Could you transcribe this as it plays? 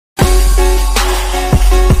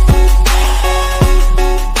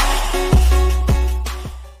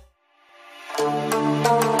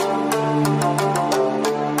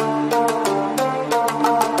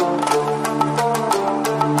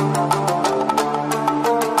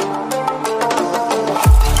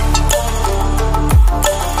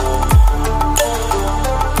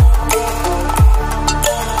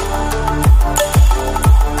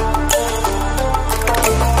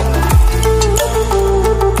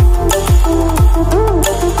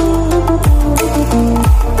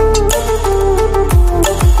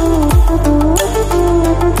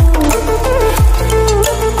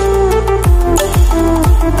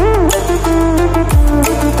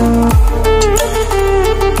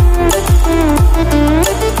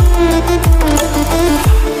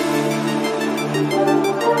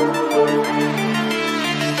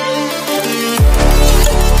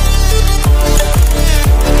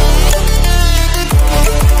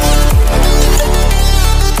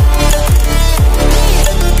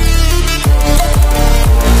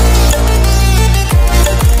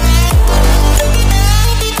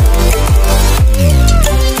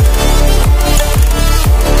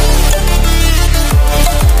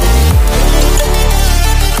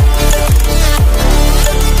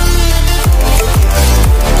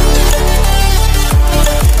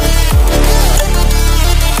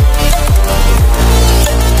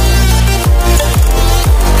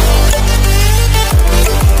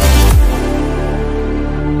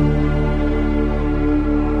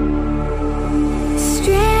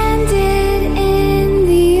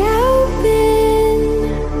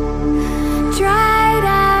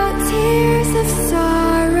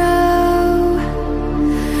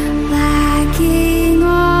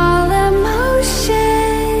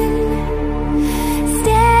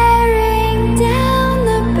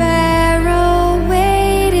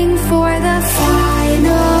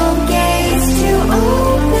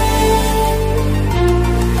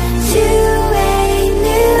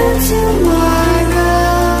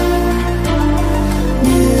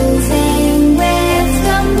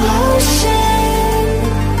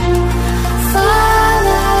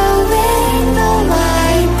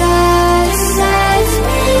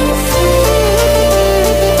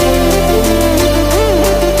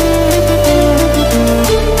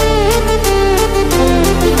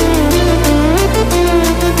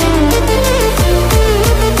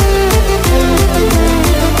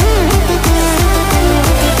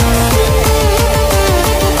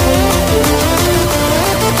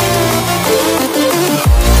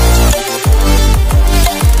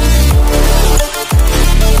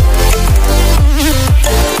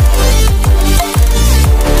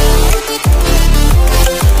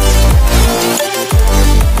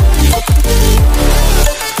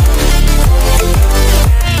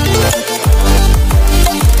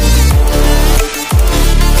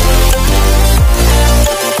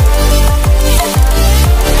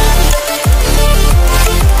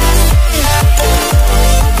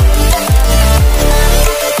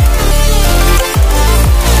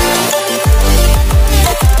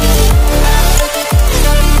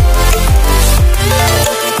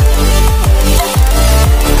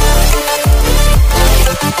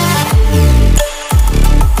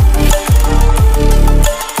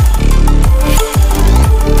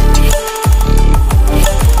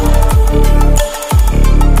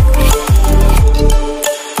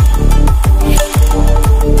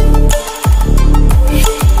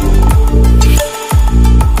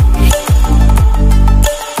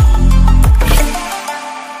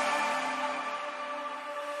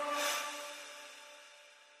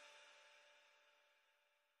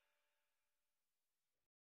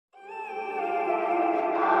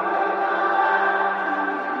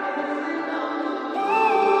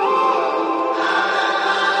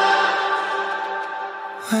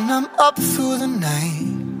When I'm up through the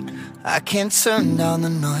night, I can't turn down the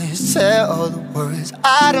noise, tear all the words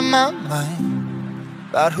out of my mind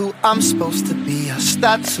about who I'm supposed to be. I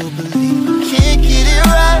start to believe I can't get it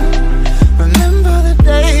right. Remember the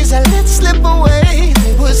days I let slip away,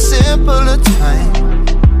 they were simpler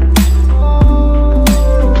times.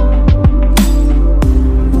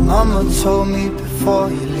 Mama told me before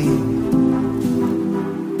you leave,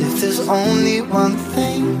 if there's only one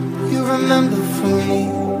thing you remember from me,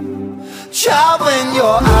 child, when you're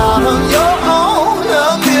out on your own,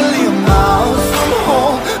 a million miles from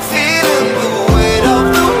home, feeling the weight of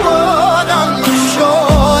the world on your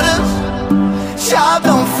shoulders. Child,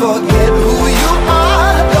 don't forget who you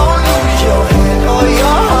are, don't lose your head or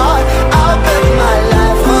your heart. I'll bet my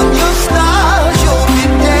life on your stars, you'll be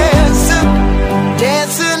dancing,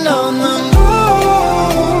 dancing on the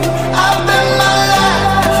moon. I'll bet my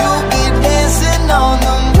life you'll be dancing on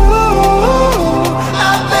the moon.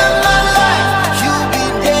 I'll bet my life you'll be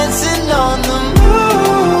dancing on the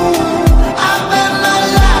moon. I'll bet my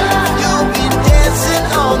life you'll be dancing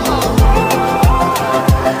on the moon.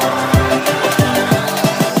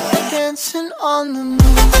 Dancing on the moon.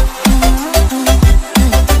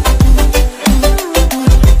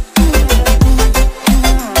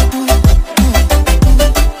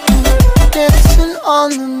 Dancing on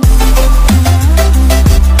the moon.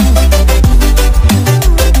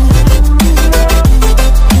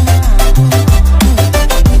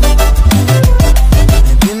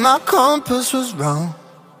 Maybe my compass was wrong,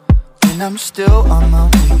 and I'm still on my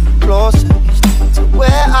way closer each day to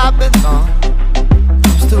where I belong.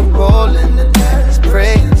 I'm still rolling the dice,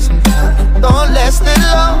 praying sometimes it don't last that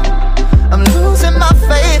long. I'm losing my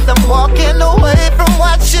faith, I'm walking away from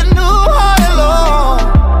what you knew all along.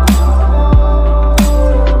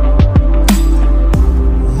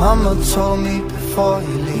 Mama told me before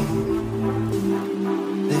you leave,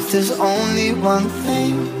 if there's only one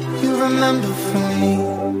thing you remember from me,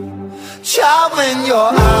 child, when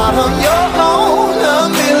you're out on your own, a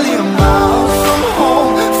million miles from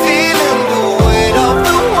home, feeling the weight of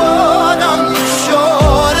the world on your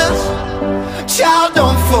shoulders. Child,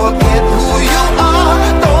 don't forget who you are,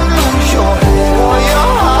 don't lose your head or your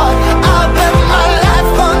heart. I'll bet my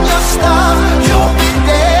life on your stars, you'll be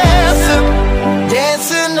dancing,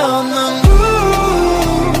 dancing on the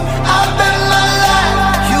moon. I'll bet my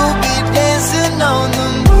life you'll be dancing on the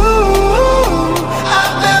moon.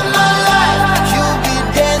 I'll bet my life you'll be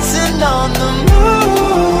dancing on the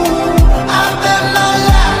moon. I'll bet my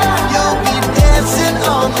life you'll be dancing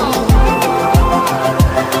on the moon.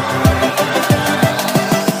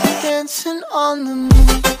 Dancing on the moon.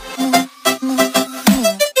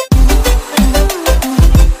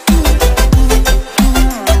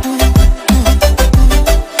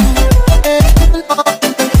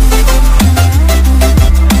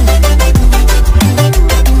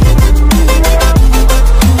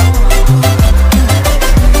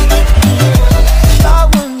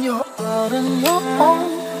 When you're out on your own,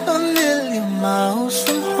 a million miles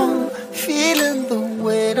from home, feeling the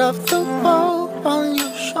weight of the world on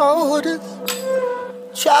your shoulders.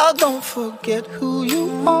 Child, don't forget who you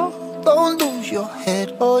are, don't lose your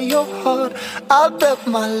head or your heart. I'll bet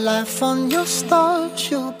my life on your stars,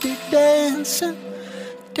 you'll be dancing,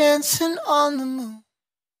 dancing on the moon.